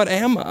 then what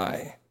am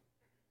I?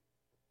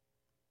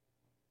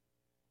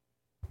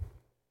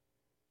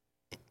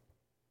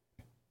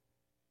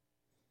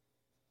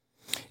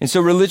 And so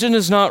religion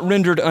is not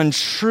rendered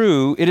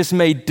untrue, it is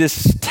made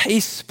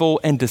distasteful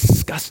and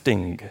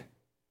disgusting.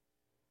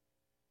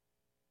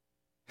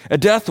 A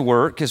death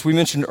work, as we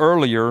mentioned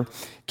earlier,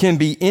 can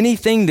be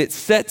anything that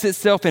sets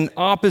itself in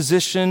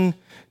opposition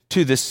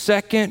to the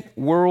second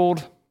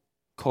world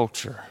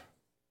culture.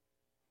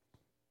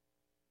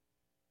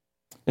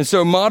 And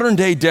so modern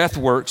day death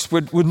works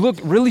would look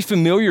really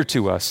familiar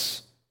to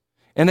us.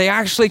 And they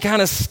actually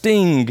kind of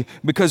sting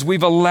because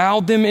we've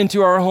allowed them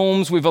into our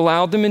homes, we've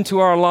allowed them into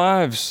our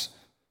lives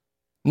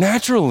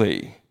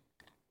naturally.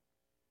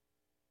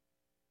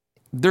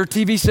 They're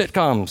TV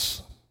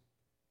sitcoms.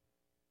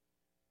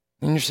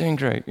 And you're saying,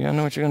 great, yeah, I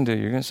know what you're going to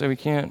do. You're going to say we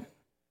can't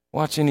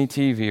watch any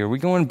TV. Are we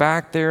going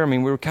back there? I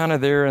mean, we were kind of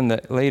there in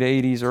the late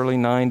 80s, early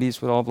 90s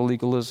with all the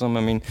legalism.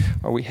 I mean,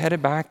 are we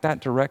headed back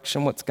that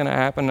direction? What's going to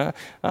happen?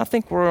 I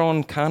think we're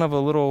on kind of a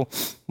little,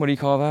 what do you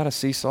call that, a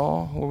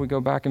seesaw, where we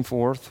go back and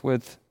forth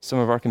with some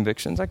of our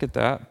convictions. I get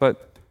that.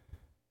 But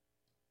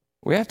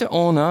we have to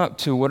own up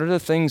to what are the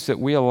things that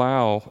we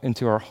allow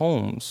into our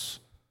homes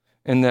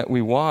and that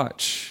we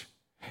watch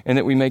and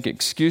that we make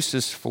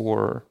excuses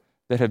for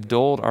that have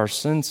dulled our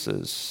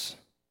senses.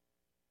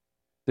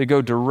 They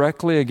go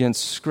directly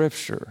against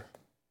Scripture.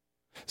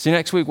 See,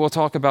 next week we'll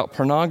talk about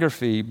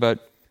pornography,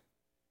 but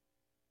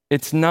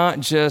it's not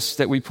just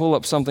that we pull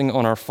up something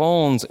on our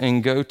phones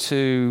and go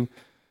to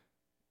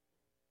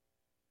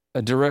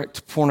a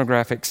direct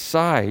pornographic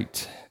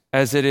site,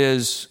 as it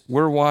is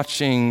we're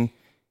watching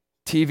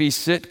TV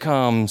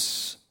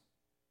sitcoms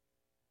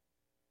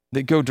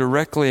that go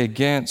directly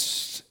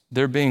against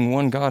there being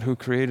one God who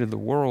created the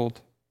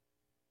world,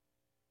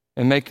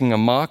 and making a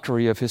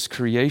mockery of his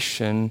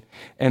creation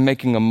and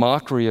making a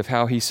mockery of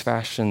how he's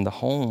fashioned the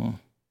home.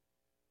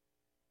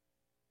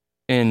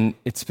 And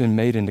it's been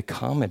made into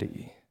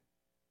comedy.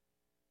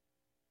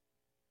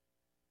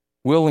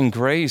 Will and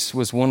Grace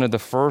was one of the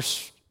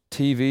first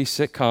TV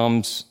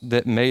sitcoms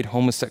that made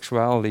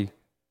homosexuality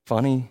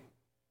funny.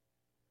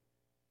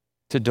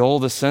 To dull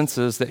the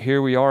senses that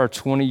here we are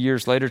 20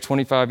 years later,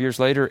 25 years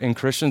later, and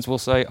Christians will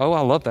say, oh,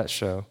 I love that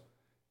show.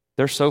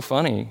 They're so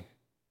funny.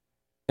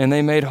 And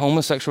they made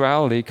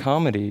homosexuality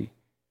comedy.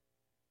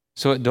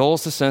 So it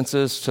dulls the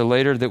senses to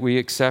later that we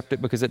accept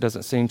it because it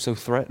doesn't seem so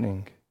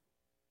threatening.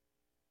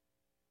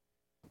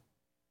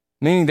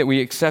 Meaning that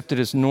we accept it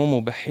as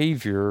normal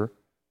behavior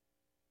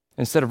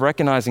instead of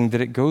recognizing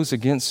that it goes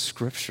against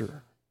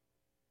Scripture.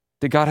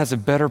 That God has a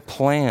better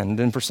plan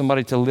than for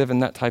somebody to live in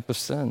that type of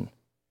sin.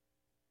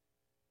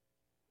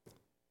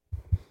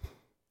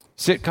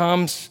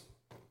 Sitcoms,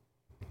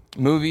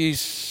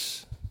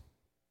 movies,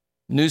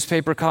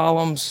 newspaper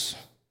columns,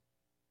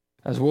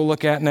 as we'll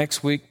look at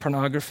next week,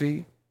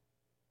 pornography.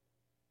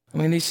 I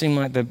mean, these seem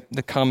like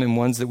the common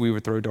ones that we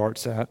would throw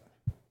darts at.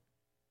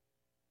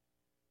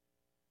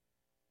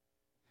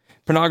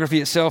 Pornography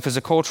itself is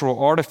a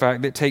cultural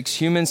artifact that takes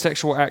human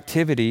sexual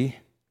activity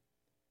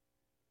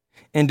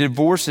and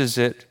divorces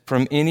it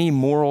from any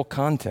moral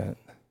content.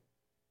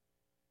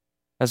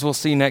 As we'll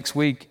see next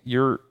week,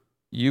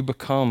 you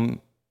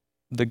become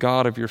the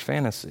god of your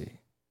fantasy,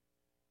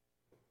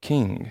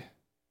 king.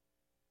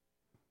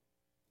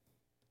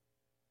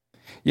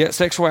 Yet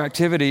sexual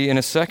activity in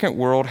a second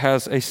world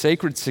has a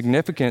sacred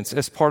significance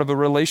as part of a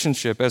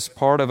relationship, as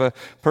part of a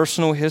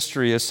personal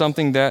history, as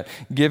something that,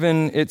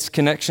 given its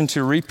connection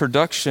to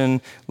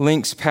reproduction,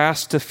 links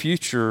past to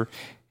future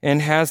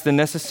and has the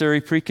necessary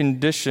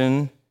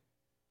precondition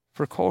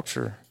for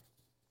culture.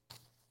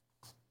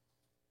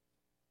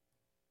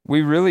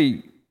 We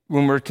really,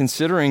 when we're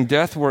considering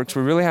death works,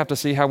 we really have to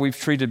see how we've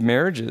treated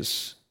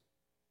marriages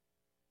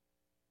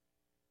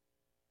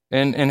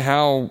and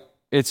how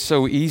it's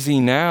so easy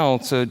now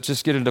to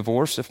just get a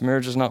divorce if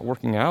marriage is not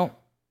working out,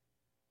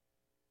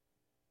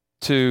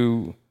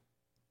 to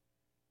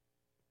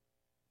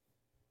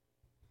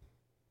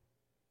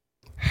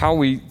how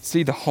we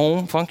see the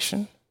home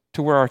function,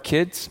 to where our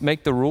kids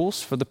make the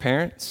rules for the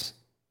parents.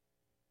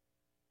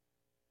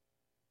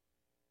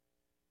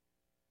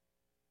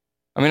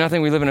 I mean, I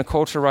think we live in a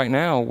culture right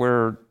now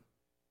where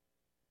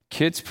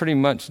kids pretty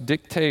much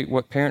dictate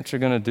what parents are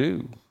going to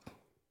do.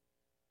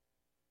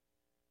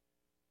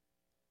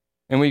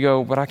 And we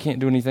go, but I can't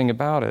do anything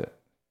about it.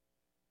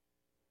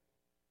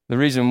 The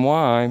reason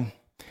why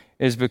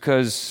is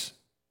because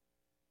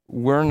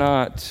we're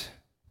not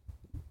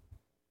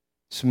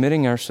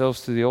submitting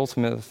ourselves to the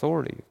ultimate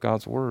authority of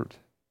God's Word.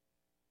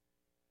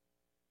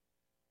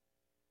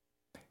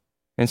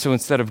 And so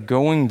instead of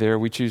going there,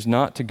 we choose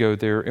not to go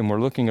there, and we're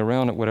looking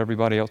around at what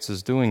everybody else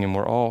is doing, and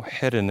we're all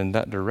headed in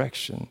that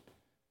direction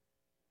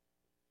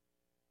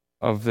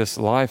of this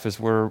life is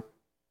where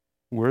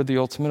we're the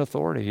ultimate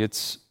authority.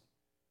 It's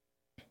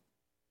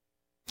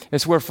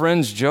where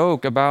friends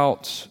joke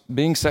about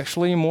being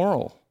sexually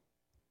immoral.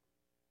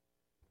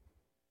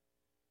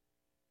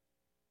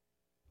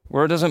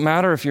 Where it doesn't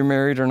matter if you're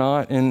married or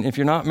not, and if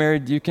you're not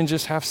married, you can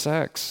just have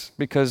sex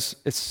because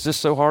it's just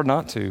so hard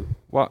not to.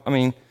 Well, I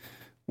mean,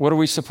 what are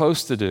we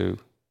supposed to do?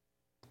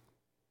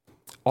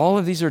 All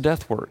of these are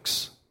death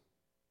works.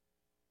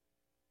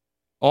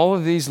 All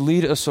of these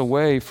lead us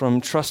away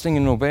from trusting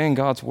and obeying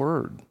God's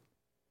Word.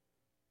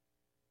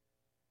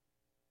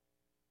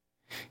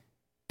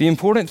 The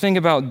important thing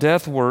about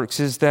death works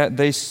is that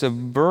they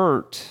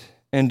subvert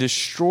and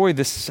destroy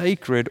the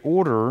sacred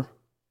order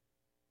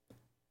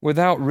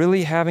without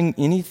really having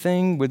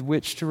anything with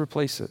which to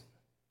replace it.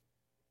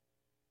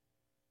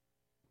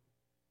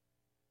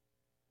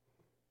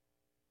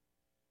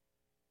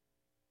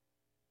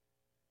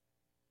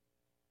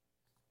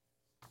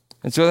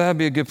 And so that would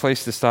be a good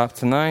place to stop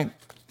tonight.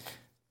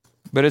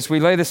 But as we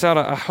lay this out,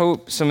 I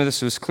hope some of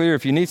this was clear.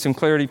 If you need some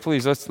clarity,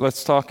 please,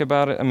 let's talk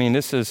about it. I mean,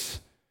 it's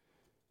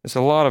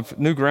a lot of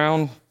new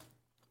ground,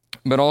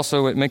 but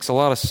also it makes a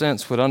lot of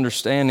sense with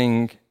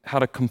understanding how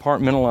to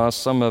compartmentalize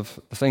some of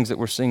the things that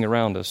we're seeing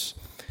around us.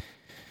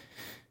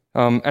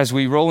 As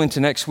we roll into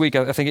next week,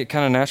 I think it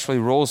kind of naturally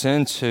rolls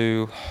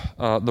into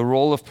the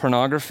role of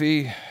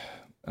pornography.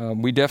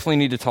 We definitely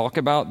need to talk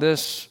about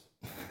this.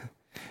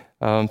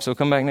 So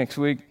come back next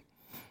week.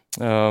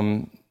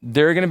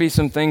 There are going to be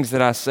some things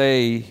that I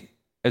say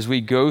as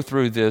we go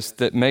through this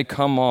that may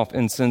come off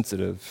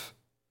insensitive.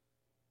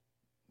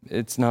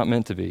 It's not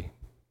meant to be.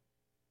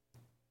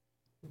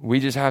 We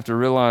just have to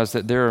realize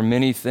that there are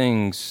many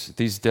things,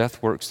 these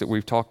death works that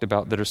we've talked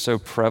about, that are so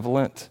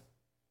prevalent,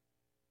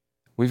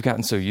 we've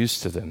gotten so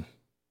used to them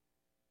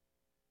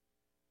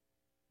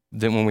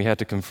that when we had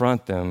to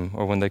confront them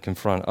or when they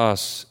confront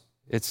us,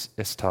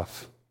 it's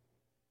tough.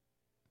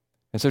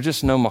 And so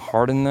just know my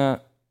heart in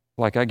that.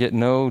 Like I get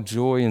no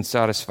joy and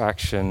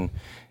satisfaction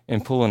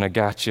in pulling a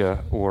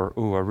gotcha or,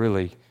 ooh, I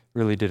really,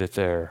 really did it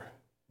there.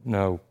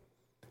 No.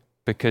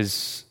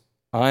 Because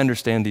I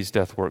understand these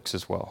death works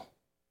as well.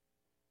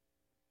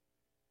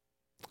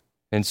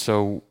 And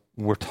so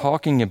we're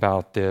talking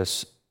about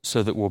this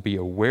so that we'll be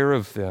aware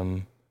of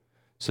them,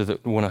 so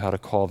that we'll know how to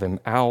call them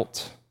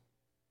out,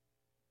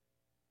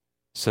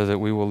 so that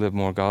we will live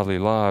more godly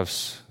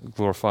lives,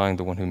 glorifying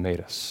the one who made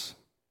us.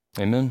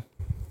 Amen?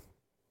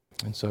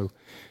 And so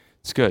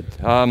it's good.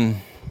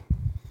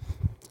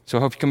 So I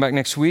hope you come back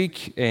next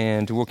week,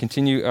 and we'll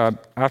continue.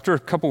 After a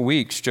couple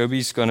weeks,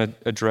 Joby's going to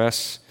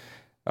address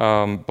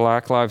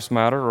Black Lives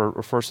Matter,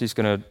 or first he's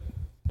going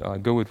to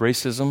go with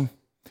racism,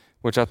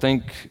 which I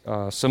think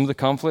some of the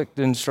conflict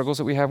and struggles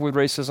that we have with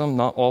racism,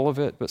 not all of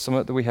it, but some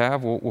of it that we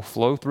have, will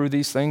flow through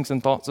these things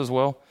and thoughts as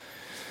well.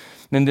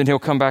 And then he'll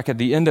come back at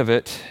the end of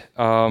it,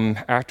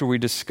 after we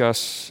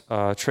discuss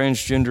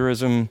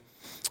transgenderism,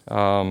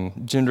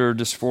 gender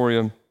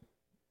dysphoria,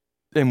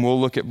 and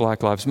we'll look at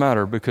Black Lives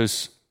Matter,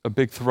 because a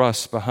big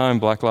thrust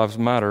behind Black Lives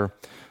Matter,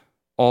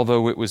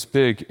 although it was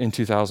big in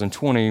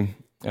 2020,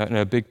 and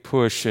a big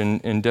push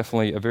and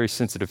definitely a very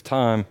sensitive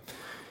time,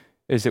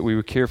 is that we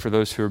would care for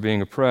those who are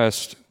being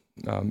oppressed.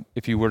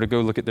 If you were to go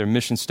look at their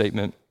mission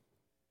statement,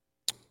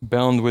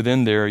 bound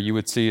within there you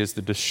would see is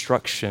the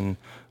destruction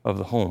of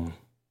the home.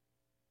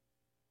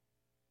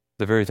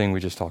 The very thing we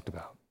just talked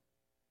about.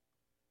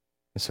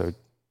 And so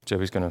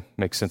Joey's going to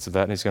make sense of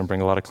that, and he's going to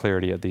bring a lot of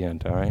clarity at the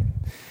end, all right?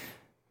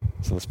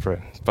 So let's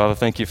pray. Father,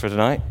 thank you for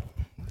tonight.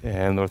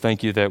 And Lord,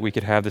 thank you that we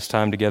could have this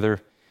time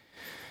together.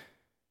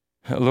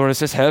 Lord,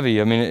 it's just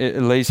heavy. I mean,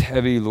 it lays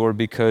heavy, Lord,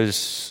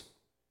 because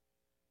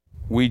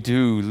we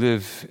do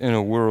live in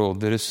a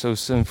world that is so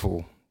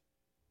sinful.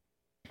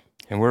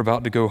 And we're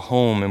about to go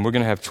home, and we're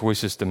going to have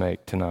choices to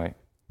make tonight.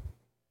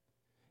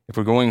 If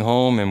we're going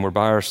home and we're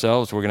by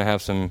ourselves, we're going to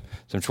have some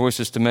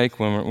choices to make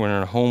when we're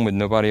in a home with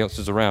nobody else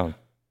is around.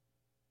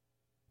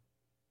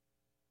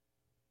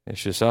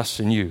 It's just us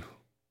and you.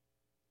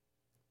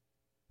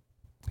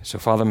 So,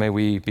 Father, may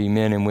we be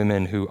men and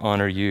women who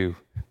honor you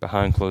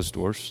behind closed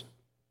doors.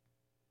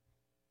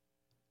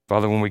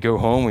 Father, when we go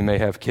home, we may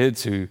have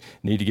kids who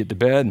need to get to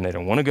bed and they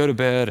don't want to go to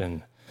bed,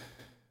 and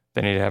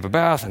they need to have a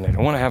bath and they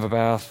don't want to have a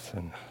bath.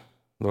 And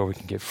Lord, we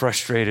can get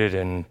frustrated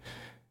and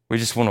we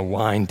just want to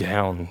wind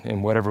down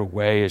in whatever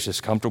way is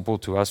just comfortable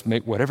to us.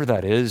 Make whatever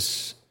that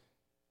is,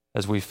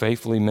 as we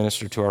faithfully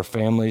minister to our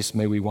families,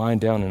 may we wind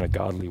down in a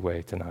godly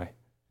way tonight.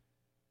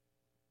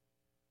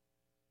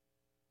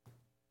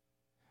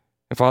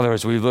 And Father,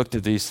 as we looked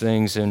at these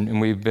things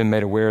and we've been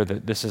made aware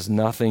that this is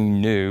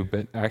nothing new,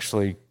 but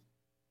actually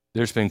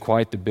there's been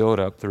quite the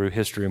build-up through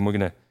history, and we're going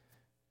to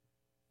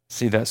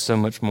see that so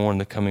much more in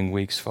the coming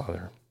weeks,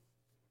 Father.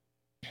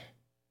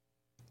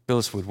 Fill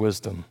us with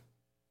wisdom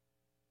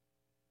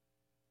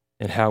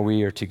in how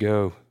we are to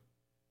go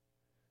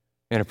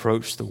and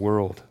approach the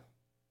world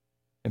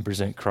and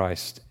present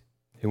Christ.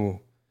 It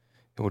will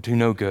do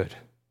no good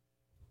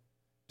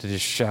to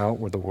just shout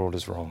where the world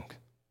is wrong.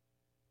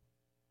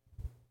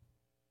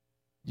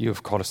 You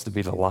have called us to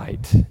be the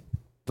light.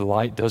 The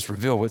light does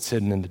reveal what's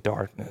hidden in the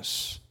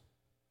darkness,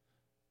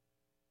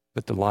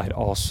 but the light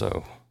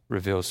also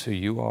reveals who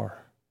you are.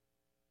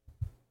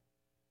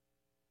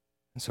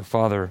 And so,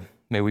 Father,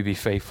 may we be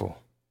faithful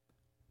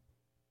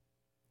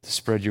to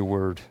spread your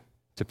word,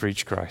 to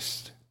preach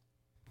Christ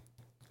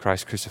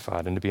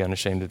crucified, and to be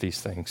unashamed of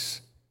these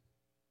things.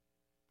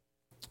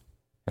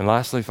 And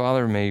lastly,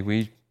 Father, may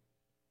we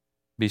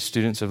be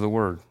students of the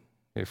word.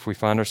 If we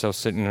find ourselves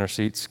sitting in our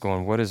seats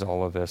going, what is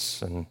all of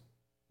this? And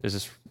is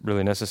this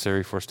really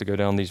necessary for us to go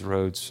down these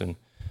roads? And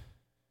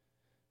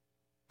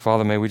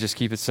Father, may we just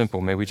keep it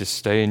simple. May we just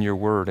stay in your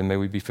word, and may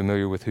we be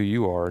familiar with who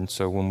you are. And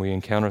so when we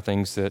encounter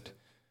things that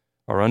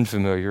are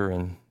unfamiliar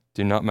and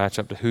do not match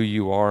up to who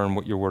you are and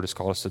what your word has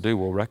called us to do,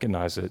 we'll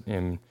recognize it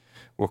and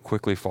we'll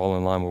quickly fall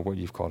in line with what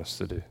you've called us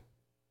to do.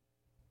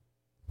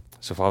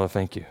 So, Father,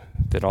 thank you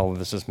that all of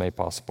this is made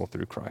possible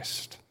through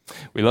Christ.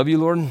 We love you,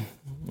 Lord,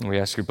 and we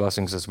ask your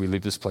blessings as we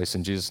leave this place.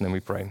 In Jesus' name we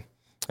pray.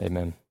 Amen.